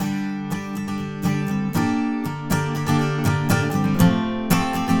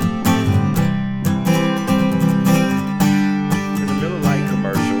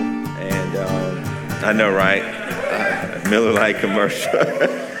I know, right? Miller Lite commercial.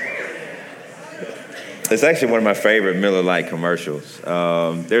 It's actually one of my favorite Miller Lite commercials.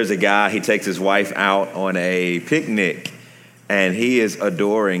 There's a guy, he takes his wife out on a picnic, and he is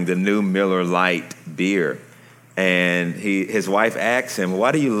adoring the new Miller Lite beer. And his wife asks him,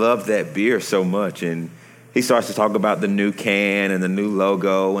 why do you love that beer so much? And he starts to talk about the new can and the new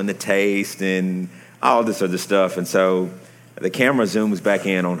logo and the taste and all this other stuff. And so the camera zooms back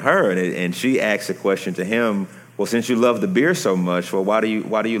in on her, and she asks a question to him, well, since you love the beer so much, well, why do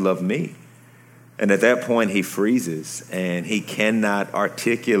you love me? And at that point, he freezes, and he cannot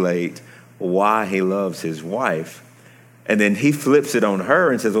articulate why he loves his wife. And then he flips it on her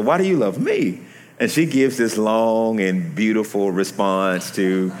and says, well, why do you love me? And she gives this long and beautiful response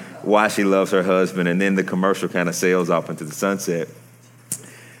to why she loves her husband, and then the commercial kind of sails off into the sunset.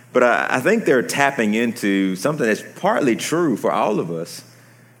 But I think they're tapping into something that's partly true for all of us,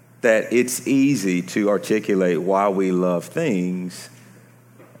 that it's easy to articulate why we love things,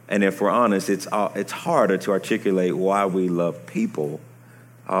 and if we're honest, it's harder to articulate why we love people.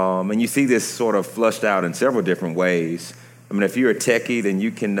 And you see this sort of flushed out in several different ways. I mean, if you're a techie, then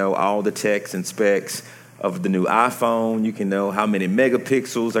you can know all the techs and specs of the new iPhone. You can know how many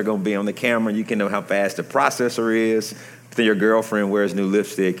megapixels are going to be on the camera. You can know how fast the processor is. Then your girlfriend wears new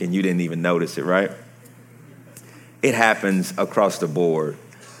lipstick and you didn't even notice it, right? It happens across the board.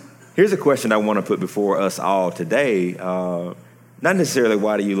 Here's a question I want to put before us all today. Not necessarily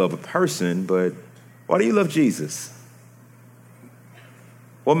why do you love a person, but why do you love Jesus?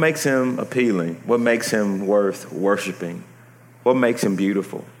 What makes him appealing? What makes him worth worshiping? What makes him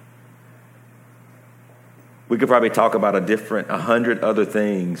beautiful? We could probably talk about 100 other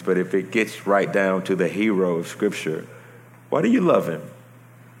things, but if it gets right down to the hero of Scripture, why do you love him?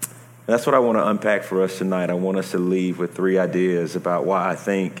 And that's what I want to unpack for us tonight. I want us to leave with 3 ideas about why I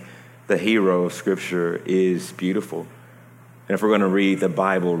think the hero of Scripture is beautiful. And if we're going to read the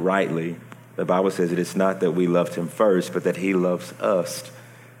Bible rightly, the Bible says that it's not that we loved him first, but that he loves us.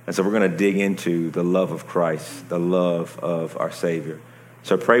 And so we're going to dig into the love of Christ, the love of our Savior.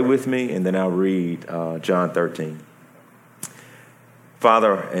 So pray with me, and then I'll read John 13.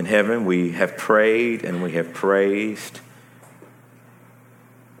 Father in heaven, we have prayed and we have praised,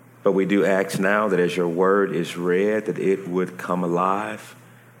 but we do ask now that as your word is read, that it would come alive,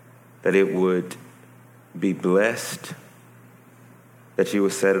 that it would be blessed, that you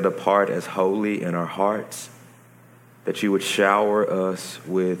would set it apart as holy in our hearts, that you would shower us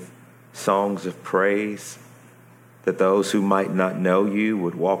with songs of praise, that those who might not know you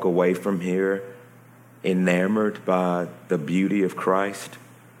would walk away from here enamored by the beauty of Christ,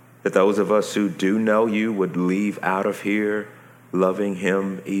 that those of us who do know you would leave out of here loving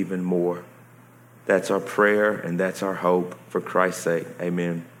him even more. That's our prayer and that's our hope for Christ's sake.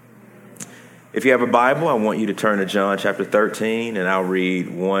 Amen. If you have a Bible, I want you to turn to John chapter 13, and I'll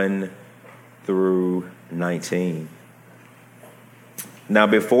read 1 through 19. Now,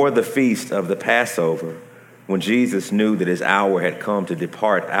 before the feast of the Passover, when Jesus knew that his hour had come to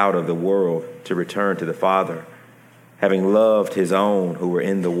depart out of the world to return to the Father, having loved his own who were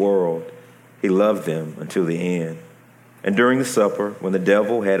in the world, he loved them until the end. And during the supper, when the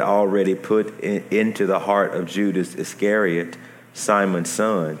devil had already put into the heart of Judas Iscariot, Simon's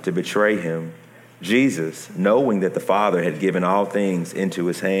son, to betray him, Jesus, knowing that the Father had given all things into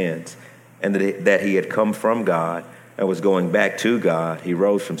his hands, and that he had come from God and was going back to God, he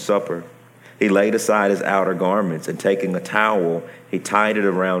rose from supper. He laid aside his outer garments, and taking a towel, he tied it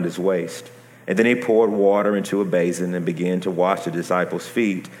around his waist. And then he poured water into a basin and began to wash the disciples'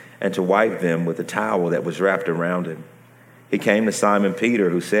 feet and to wipe them with the towel that was wrapped around him. He came to Simon Peter,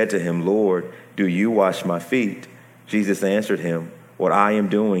 who said to him, Lord, do you wash my feet? Jesus answered him, what I am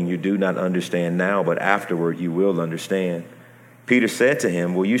doing you do not understand now, but afterward you will understand. Peter said to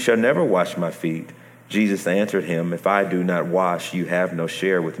him, well, you shall never wash my feet. Jesus answered him, if I do not wash, you have no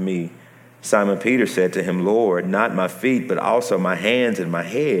share with me. Simon Peter said to him, Lord, not my feet, but also my hands and my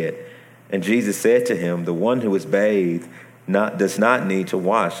head. And Jesus said to him, the one who is bathed does not need to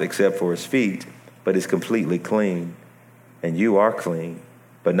wash except for his feet, but is completely clean. And you are clean,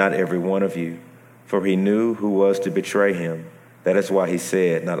 but not every one of you. For he knew who was to betray him. That is why he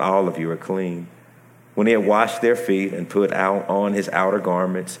said, not all of you are clean. When he had washed their feet and put on his outer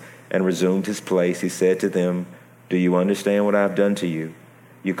garments and resumed his place, he said to them, do you understand what I have done to you?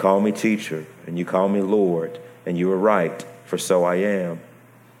 You call me teacher, and you call me Lord, and you are right, for so I am.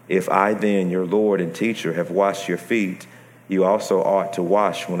 If I then, your Lord and teacher, have washed your feet, you also ought to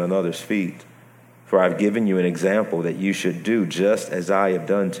wash one another's feet. For I have given you an example that you should do just as I have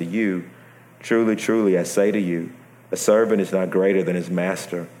done to you. Truly, truly, I say to you, a servant is not greater than his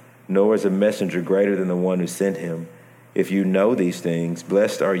master, nor is a messenger greater than the one who sent him. If you know these things,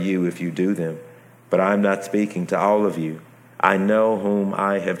 blessed are you if you do them. But I am not speaking to all of you. I know whom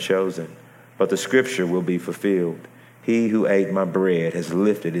I have chosen, but the scripture will be fulfilled. He who ate my bread has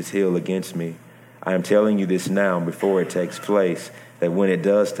lifted his heel against me. I am telling you this now before it takes place, that when it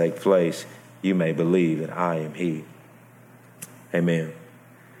does take place, you may believe that I am he. Amen.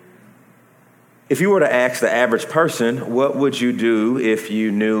 If you were to ask the average person, what would you do if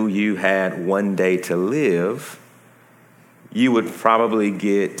you knew you had one day to live, you would probably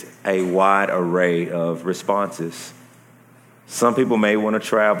get a wide array of responses. Some people may want to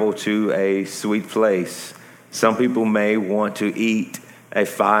travel to a sweet place. Some people may want to eat a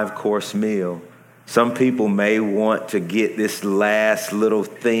 5-course meal. Some people may want to get this last little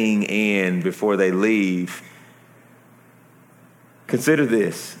thing in before they leave. Consider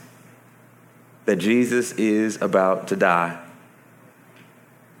this, that Jesus is about to die.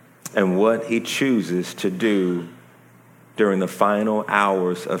 And what he chooses to do during the final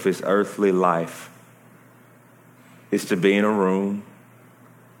hours of his earthly life is to be in a room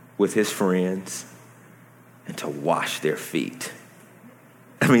with his friends and to wash their feet.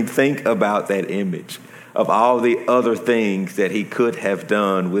 I mean, think about that image of all the other things that he could have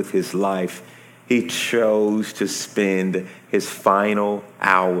done with his life. He chose to spend his final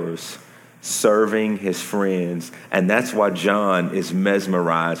hours serving his friends. And that's why John is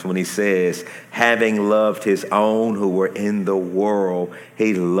mesmerized when he says, having loved his own who were in the world,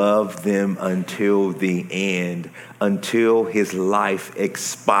 he loved them until the end, until his life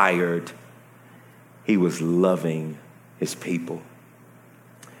expired. He was loving his people.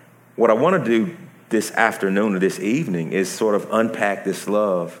 What I want to do this afternoon or this evening is sort of unpack this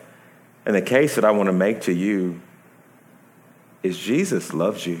love. And the case that I want to make to you is Jesus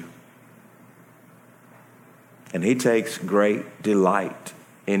loves you. And he takes great delight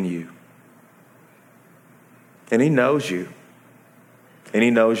in you. And he knows you. And he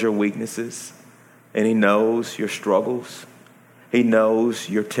knows your weaknesses. And he knows your struggles. He knows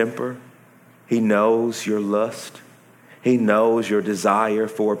your temper. He knows your lust. He knows your desire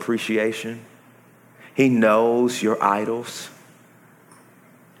for appreciation. He knows your idols.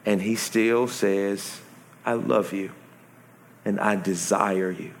 And he still says, I love you and I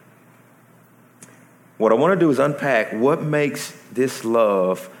desire you. What I want to do is unpack what makes this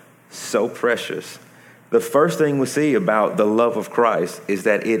love so precious. The first thing we see about the love of Christ is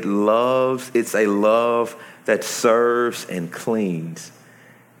that it's a love that serves and cleans.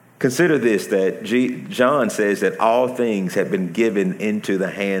 Consider this, that John says that all things have been given into the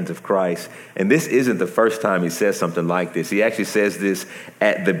hands of Christ. And this isn't the first time he says something like this. He actually says this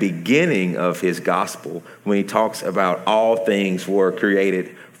at the beginning of his gospel when he talks about all things were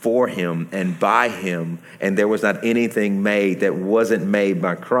created for him and by him, and there was not anything made that wasn't made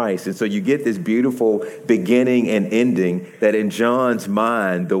by Christ. And so you get this beautiful beginning and ending that in John's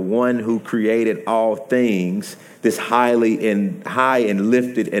mind, the one who created all things, this high and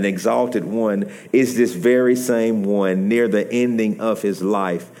lifted and exalted one, is this very same one near the ending of his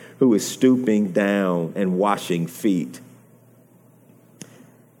life who is stooping down and washing feet.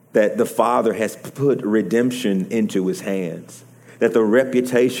 That the Father has put redemption into his hands. That the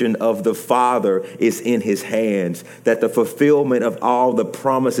reputation of the Father is in his hands, that the fulfillment of all the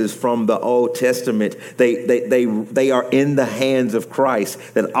promises from the Old Testament, they are in the hands of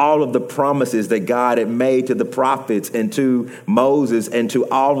Christ, that all of the promises that God had made to the prophets and to Moses and to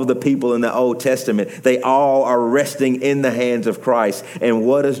all of the people in the Old Testament, they all are resting in the hands of Christ. And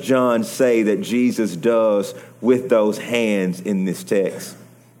what does John say that Jesus does with those hands in this text?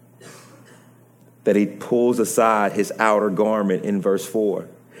 That he pulls aside his outer garment in verse 4.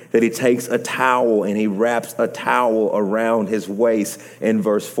 That he takes a towel and he wraps a towel around his waist in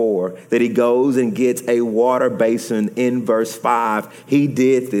verse 4. That he goes and gets a water basin in verse 5. He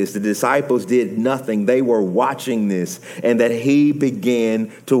did this. The disciples did nothing. They were watching this. And that he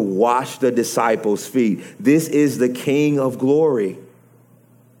began to wash the disciples' feet. This is the King of glory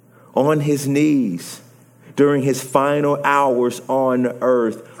on his knees during his final hours on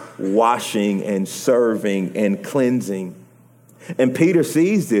earth, washing and serving and cleansing. And Peter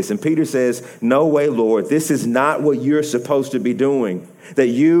sees this, and Peter says, no way, Lord, this is not what you're supposed to be doing. That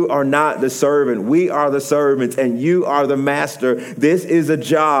you are not the servant. We are the servants, and you are the master. This is a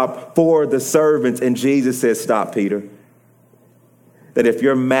job for the servants. And Jesus says, stop, Peter. That if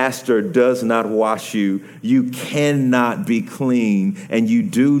your master does not wash you, you cannot be clean, and you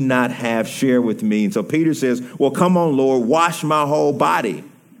do not have share with me. And so Peter says, well, come on, Lord, wash my whole body.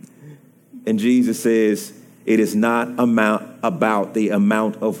 And Jesus says, it is not about the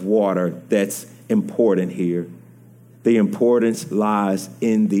amount of water that's important here. The importance lies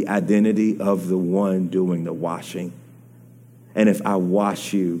in the identity of the one doing the washing. And if I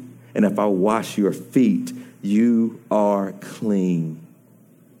wash you, and if I wash your feet, you are clean.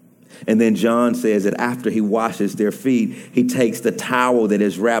 And then John says that after he washes their feet, he takes the towel that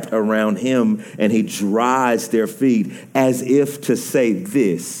is wrapped around him and he dries their feet, as if to say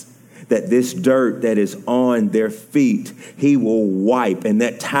this, that this dirt that is on their feet, he will wipe, and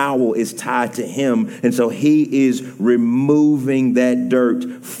that towel is tied to him. And so he is removing that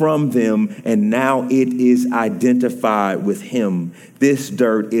dirt from them, and now it is identified with him. This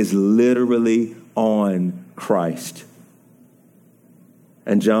dirt is literally on Christ.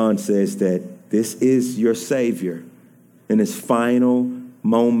 And John says that this is your Savior in his final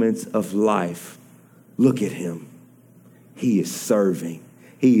moments of life. Look at him. He is serving.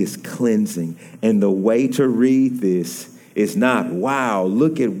 He is cleansing. And the way to read this is not, wow,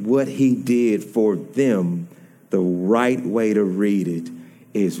 look at what he did for them. The right way to read it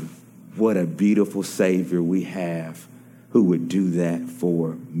is, what a beautiful Savior we have who would do that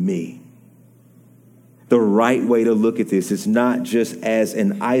for me. The right way to look at this is not just as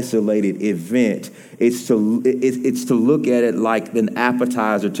an isolated event. It's to look at it like an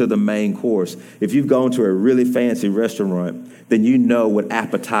appetizer to the main course. If you've gone to a really fancy restaurant, then you know what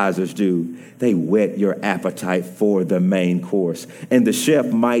appetizers do. They whet your appetite for the main course. And the chef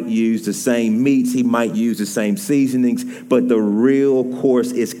might use the same meats, he might use the same seasonings, but the real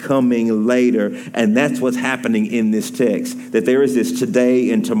course is coming later. And that's what's happening in this text, that there is this today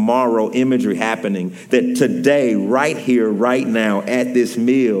and tomorrow imagery happening, that today, right here, right now, at this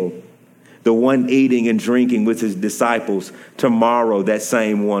meal, the one eating and drinking with his disciples, tomorrow that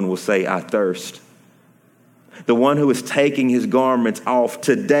same one will say, I thirst. The one who is taking his garments off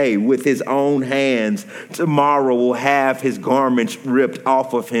today with his own hands, tomorrow will have his garments ripped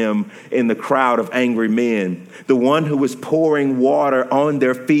off of him in the crowd of angry men. The one who is pouring water on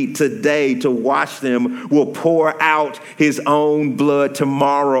their feet today to wash them will pour out his own blood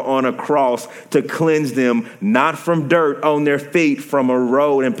tomorrow on a cross to cleanse them, not from dirt on their feet from a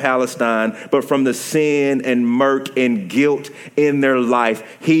road in Palestine, but from the sin and murk and guilt in their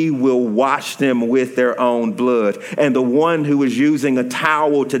life. He will wash them with their own blood. And the one who is using a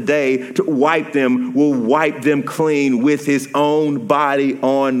towel today to wipe them will wipe them clean with his own body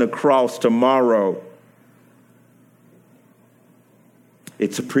on the cross tomorrow.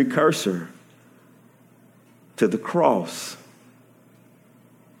 It's a precursor to the cross.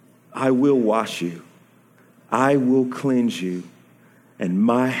 I will wash you. I will cleanse you. And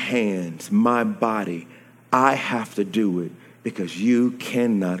my hands, my body, I have to do it because you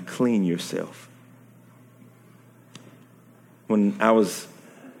cannot clean yourself. When I was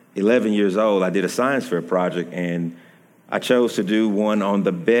 11 years old, I did a science fair project, and I chose to do one on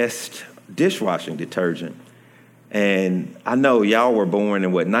the best dishwashing detergent. And I know y'all were born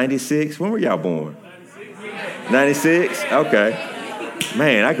in, 96? When were y'all born? 96? Okay.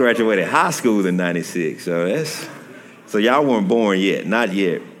 Man, I graduated high school in 96, so y'all weren't born yet, not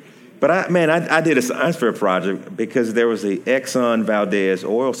yet. But I did a science fair project because there was a Exxon Valdez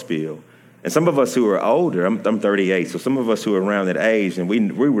oil spill. And some of us who are older, I'm 38, so some of us who are around that age, and we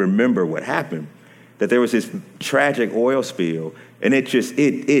remember what happened, that there was this tragic oil spill, and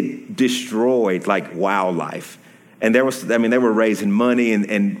it destroyed like wildlife. And they were raising money,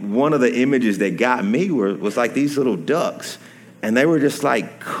 and one of the images that got me was like these little ducks, and they were just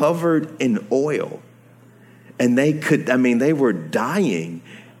like covered in oil. And they were dying.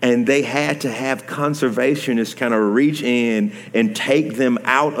 And they had to have conservationists kind of reach in and take them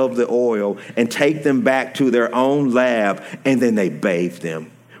out of the oil and take them back to their own lab. And then they bathed them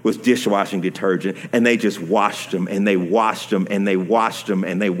with dishwashing detergent. And they just washed them and they washed them and they washed them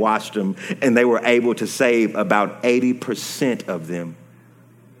and they washed them. And they were able to save about 80% of them.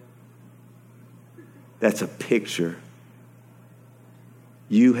 That's a picture.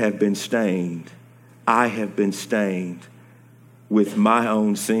 You have been stained. I have been stained with my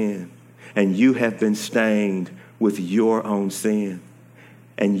own sin, and you have been stained with your own sin.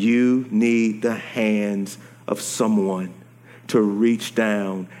 And you need the hands of someone to reach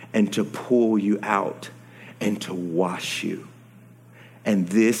down and to pull you out and to wash you. And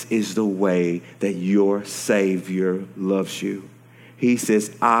this is the way that your Savior loves you. He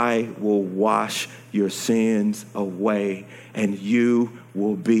says, I will wash your sins away, and you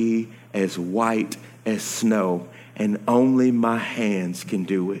will be as white as snow. And only my hands can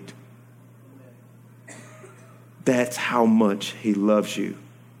do it. That's how much he loves you.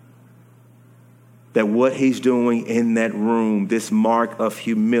 That what he's doing in that room, this mark of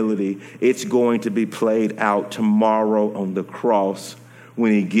humility, it's going to be played out tomorrow on the cross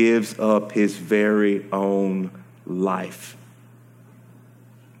when he gives up his very own life.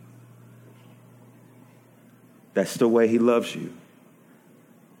 That's the way he loves you.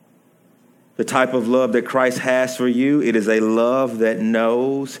 The type of love that Christ has for you, it is a love that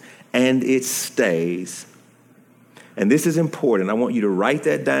knows and it stays. And this is important. I want you to write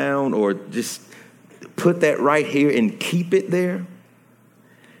that down or just put that right here and keep it there.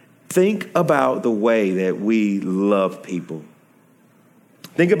 Think about the way that we love people.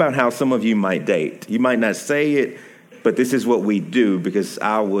 Think about how some of you might date. You might not say it, but this is what we do because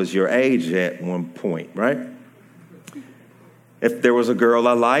I was your age at one point, right? If there was a girl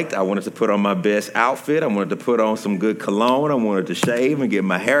I liked, I wanted to put on my best outfit. I wanted to put on some good cologne. I wanted to shave and get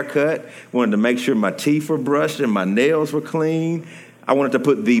my hair cut. I wanted to make sure my teeth were brushed and my nails were clean. I wanted to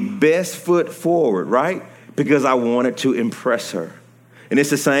put the best foot forward, right? Because I wanted to impress her. And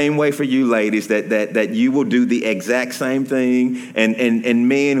it's the same way for you ladies, that you will do the exact same thing. And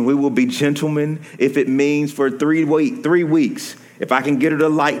men, we will be gentlemen if it means for 3 weeks. If I can get her to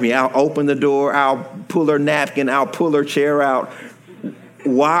like me, I'll open the door, I'll pull her napkin, I'll pull her chair out.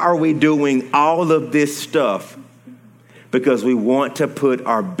 Why are we doing all of this stuff? Because we want to put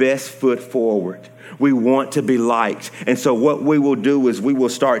our best foot forward. We want to be liked. And so what we will do is we will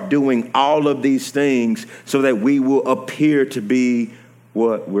start doing all of these things so that we will appear to be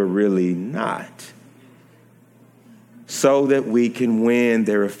what we're really not. So that we can win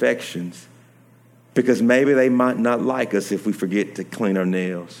their affections. Because maybe they might not like us if we forget to clean our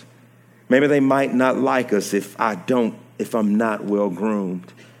nails. Maybe they might not like us if I'm not well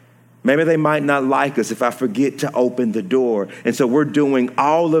groomed. Maybe they might not like us if I forget to open the door. And so we're doing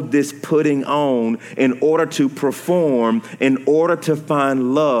all of this putting on in order to perform, in order to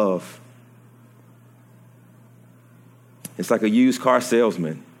find love. It's like a used car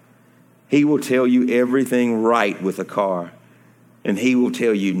salesman. He will tell you everything right with a car. And he will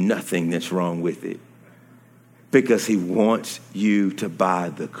tell you nothing that's wrong with it because he wants you to buy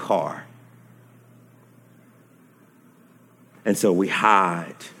the car. And so we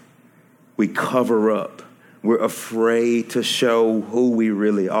hide, we cover up, we're afraid to show who we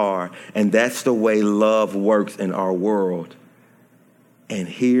really are. And that's the way love works in our world. And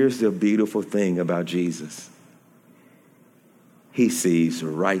here's the beautiful thing about Jesus. He sees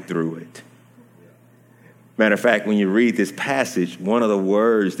right through it. Matter of fact, when you read this passage, one of the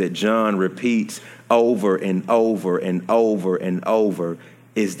words that John repeats over and over and over and over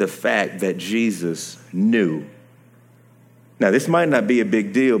is the fact that Jesus knew. Now, this might not be a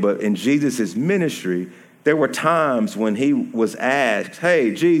big deal, but in Jesus' ministry, there were times when he was asked,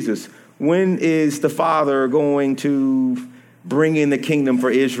 hey, Jesus, when is the Father going to bring in the kingdom for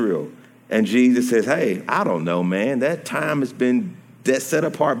Israel? And Jesus says, hey, I don't know, man. That time has been set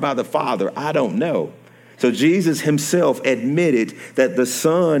apart by the Father. I don't know. So Jesus himself admitted that the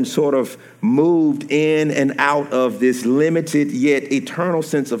Son sort of moved in and out of this limited yet eternal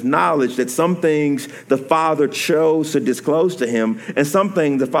sense of knowledge, that some things the Father chose to disclose to him, and some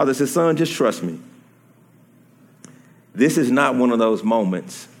things the Father says, Son, just trust me. This is not one of those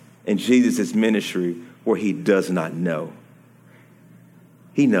moments in Jesus' ministry where he does not know.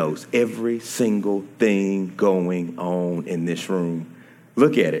 He knows every single thing going on in this room.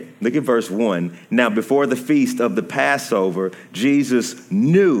 Look at it. Look at verse 1. Now, before the feast of the Passover, Jesus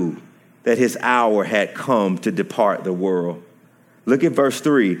knew that his hour had come to depart the world. Look at verse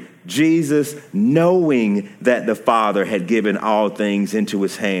 3. Jesus, knowing that the Father had given all things into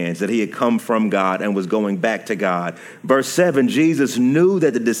his hands, that he had come from God and was going back to God. Verse 7, Jesus knew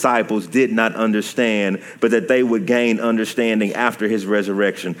that the disciples did not understand, but that they would gain understanding after his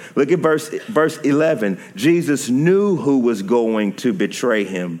resurrection. Look at verse 11. Jesus knew who was going to betray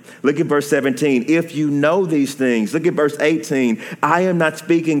him. Look at verse 17. If you know these things. Look at verse 18. I am not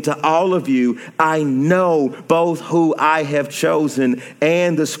speaking to all of you. I know both who I have chosen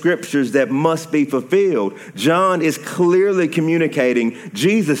and the scriptures that must be fulfilled. John is clearly communicating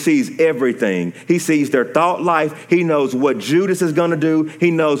Jesus sees everything. He sees their thought life. He knows what Judas is going to do.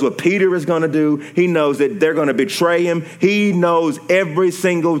 He knows what Peter is going to do. He knows that they're going to betray him. He knows every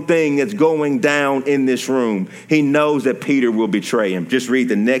single thing that's going down in this room. He knows that Peter will betray him. Just read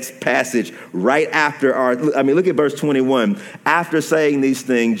the next passage right after look at verse 21. After saying these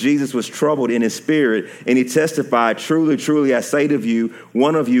things, Jesus was troubled in his spirit, and he testified, truly, truly, I say to you,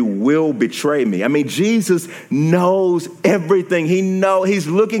 one of you will betray me. I mean, Jesus knows everything. He's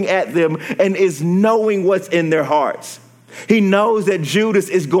looking at them and is knowing what's in their hearts. He knows that Judas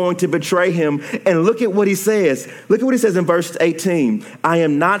is going to betray him. And look at what he says. Look at what he says in verse 18. I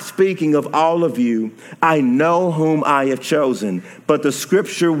am not speaking of all of you. I know whom I have chosen, but the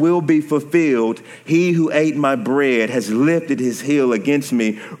scripture will be fulfilled. He who ate my bread has lifted his heel against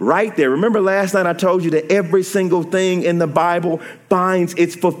me. Right there. Remember last night I told you that every single thing in the Bible finds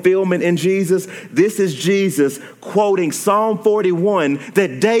its fulfillment in Jesus. This is Jesus quoting Psalm 41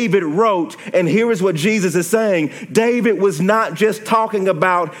 that David wrote. And here is what Jesus is saying. David was not just talking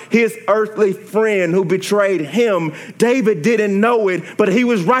about his earthly friend who betrayed him. David didn't know it, but he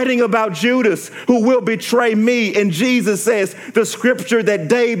was writing about Judas who will betray me. And Jesus says the scripture that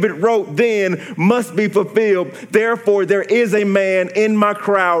David wrote then must be fulfilled. Therefore, there is a man in my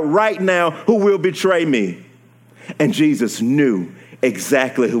crowd right now who will betray me. And Jesus knew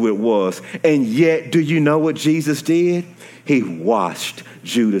exactly who it was. And yet, do you know what Jesus did? He washed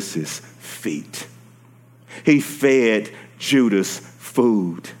Judas's feet. He fed Judas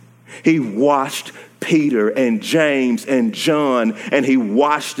food. He washed Peter and James and John, and he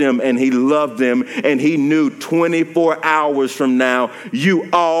washed them and he loved them, and he knew 24 hours from now, you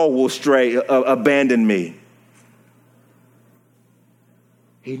all will abandon me.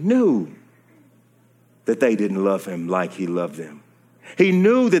 He knew that they didn't love him like he loved them. He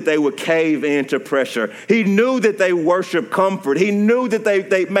knew that they would cave into pressure. He knew that they worshiped comfort. He knew that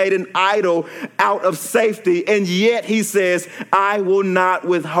they made an idol out of safety. And yet he says, I will not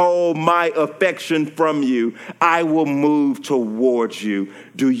withhold my affection from you. I will move towards you.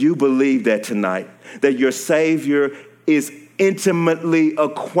 Do you believe that tonight? That your Savior is intimately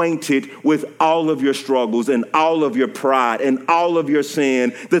acquainted with all of your struggles and all of your pride and all of your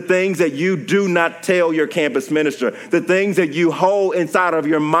sin, the things that you do not tell your campus minister, the things that you hold inside of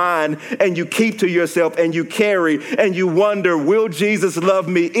your mind and you keep to yourself and you carry and you wonder, will Jesus love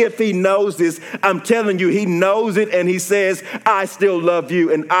me if he knows this? I'm telling you, he knows it, and he says, I still love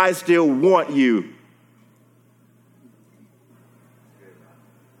you and I still want you.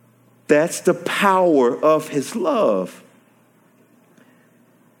 That's the power of his love.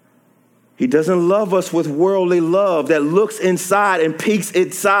 He doesn't love us with worldly love that looks inside and peeks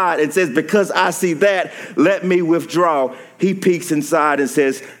inside and says, because I see that, let me withdraw. He peeks inside and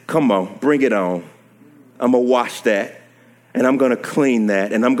says, come on, bring it on. I'm going to wash that, and I'm going to clean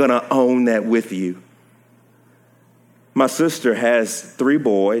that, and I'm going to own that with you. My sister has 3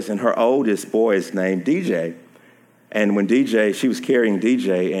 boys, and her oldest boy is named DJ. And when she was carrying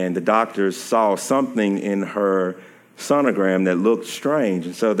DJ, and the doctors saw something in her sonogram that looked strange.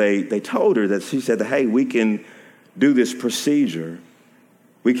 And so they told her that, she said, hey, we can do this procedure.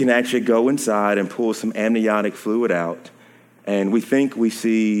 We can actually go inside and pull some amniotic fluid out. And we think we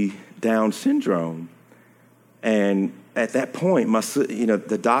see Down syndrome. And at that point,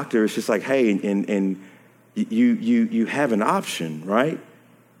 the doctor is just like, hey, and you have an option, right?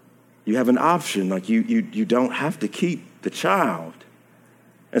 You have an option. Like you don't have to keep the child.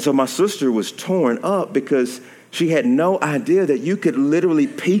 And so my sister was torn up because she had no idea that you could literally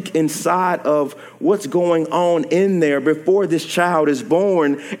peek inside of what's going on in there before this child is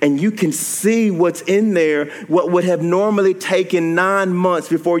born, and you can see what's in there, what would have normally taken 9 months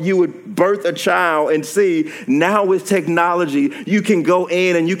before you would birth a child and see. Now with technology, you can go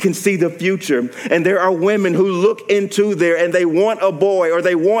in and you can see the future. And there are women who look into there and they want a boy or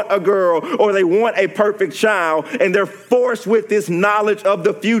they want a girl or they want a perfect child, and they're forced with this knowledge of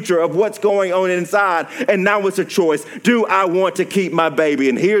the future of what's going on inside. And now it's a choice. Do I want to keep my baby?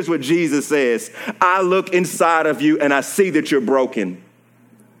 And here's what Jesus says. I look inside of you and I see that you're broken.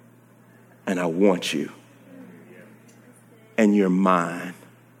 And I want you. And you're mine.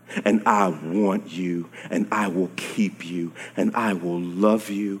 And I want you. And I will keep you. And I will love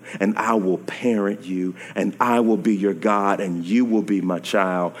you. And I will parent you. And I will be your God. And you will be my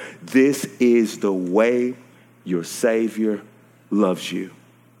child. This is the way your Savior loves you.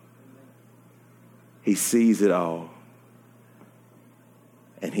 He sees it all.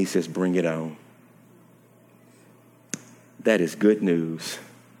 And he says, bring it on. That is good news.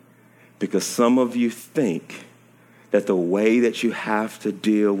 Because some of you think that the way that you have to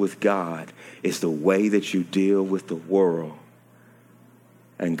deal with God is the way that you deal with the world.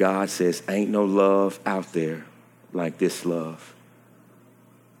 And God says, ain't no love out there like this love.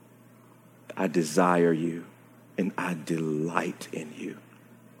 I desire you and I delight in you.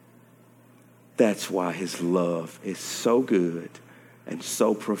 That's why his love is so good and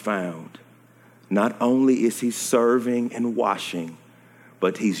so profound. Not only is he serving and washing,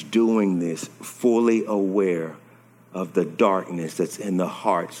 but he's doing this fully aware of the darkness that's in the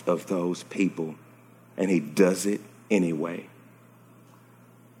hearts of those people. And he does it anyway.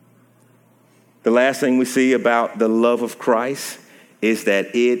 The last thing we see about the love of Christ is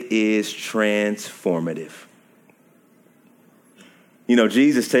that it is transformative. You know,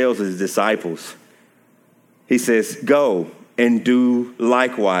 Jesus tells his disciples, he says, go and do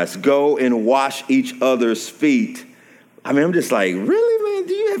likewise. Go and wash each other's feet. I mean, I'm just like, really,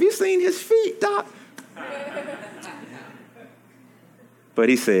 man? Have you seen his feet, Doc? But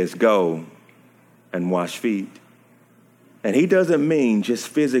he says, go and wash feet. And he doesn't mean just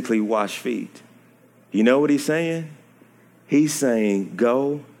physically wash feet. You know what he's saying? He's saying,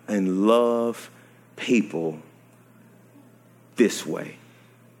 go and love people this way.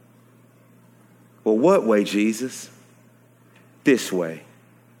 Well, what way, Jesus? This way.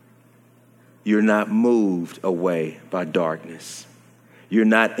 You're not moved away by darkness. You're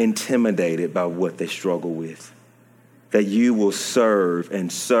not intimidated by what they struggle with. That you will serve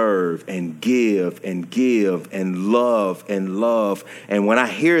and serve and give and give and love and love. And when I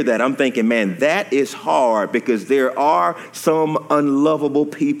hear that, I'm thinking, man, that is hard because there are some unlovable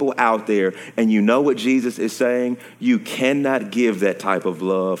people out there. And you know what Jesus is saying? You cannot give that type of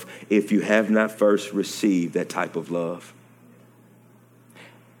love if you have not first received that type of love.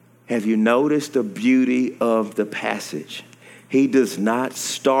 Have you noticed the beauty of the passage? He does not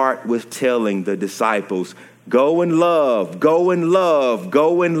start with telling the disciples, go and love, go and love,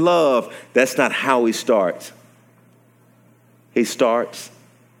 go and love. That's not how he starts. He starts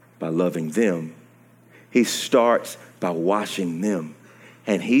by loving them. He starts by washing them.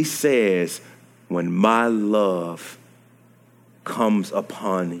 And he says, when my love comes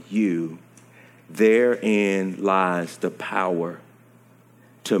upon you, therein lies the power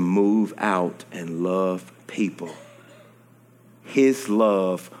to move out and love people. His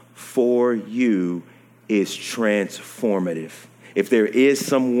love for you is transformative. If there is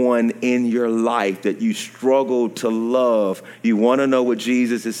someone in your life that you struggle to love, you want to know what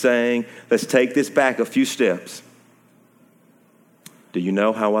Jesus is saying? Let's take this back a few steps. Do you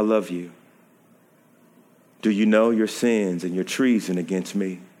know how I love you? Do you know your sins and your treason against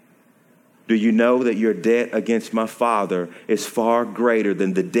me? Do you know that your debt against my Father is far greater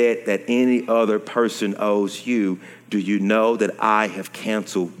than the debt that any other person owes you? Do you know that I have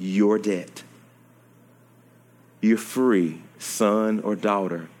canceled your debt? You're free, son or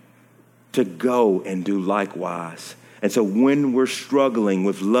daughter, to go and do likewise. And so when we're struggling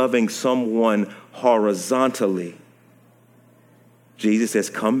with loving someone horizontally, Jesus says,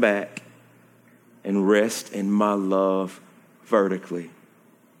 come back and rest in my love vertically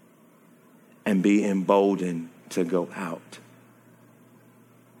and be emboldened to go out.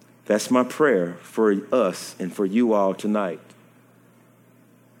 That's my prayer for us and for you all tonight.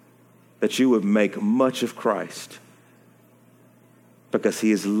 That you would make much of Christ because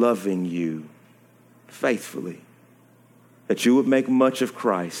he is loving you faithfully. That you would make much of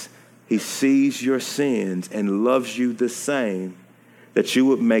Christ. He sees your sins and loves you the same. That you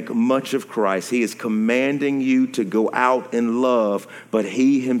would make much of Christ. He is commanding you to go out in love, but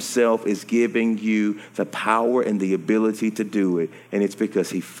he himself is giving you the power and the ability to do it. And it's because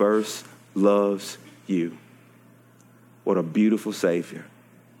he first loves you. What a beautiful Savior.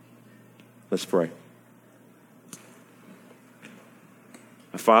 Let's pray.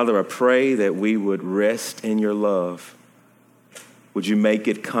 Father, I pray that we would rest in your love. Would you make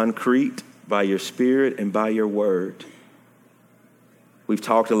it concrete by your Spirit and by your word? We've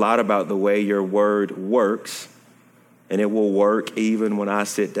talked a lot about the way your word works, and it will work even when I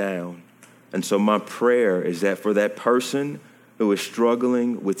sit down. And so my prayer is that for that person who is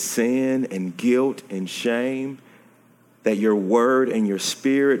struggling with sin and guilt and shame, that your word and your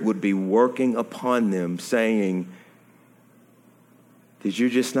Spirit would be working upon them, saying, did you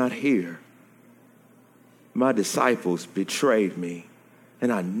just not hear? My disciples betrayed me,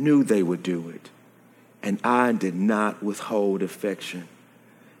 and I knew they would do it, and I did not withhold affection.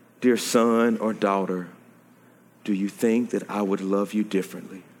 Dear son or daughter, do you think that I would love you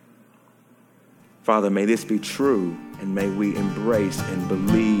differently? Father, may this be true, and may we embrace and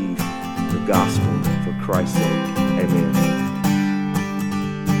believe the gospel for Christ's sake.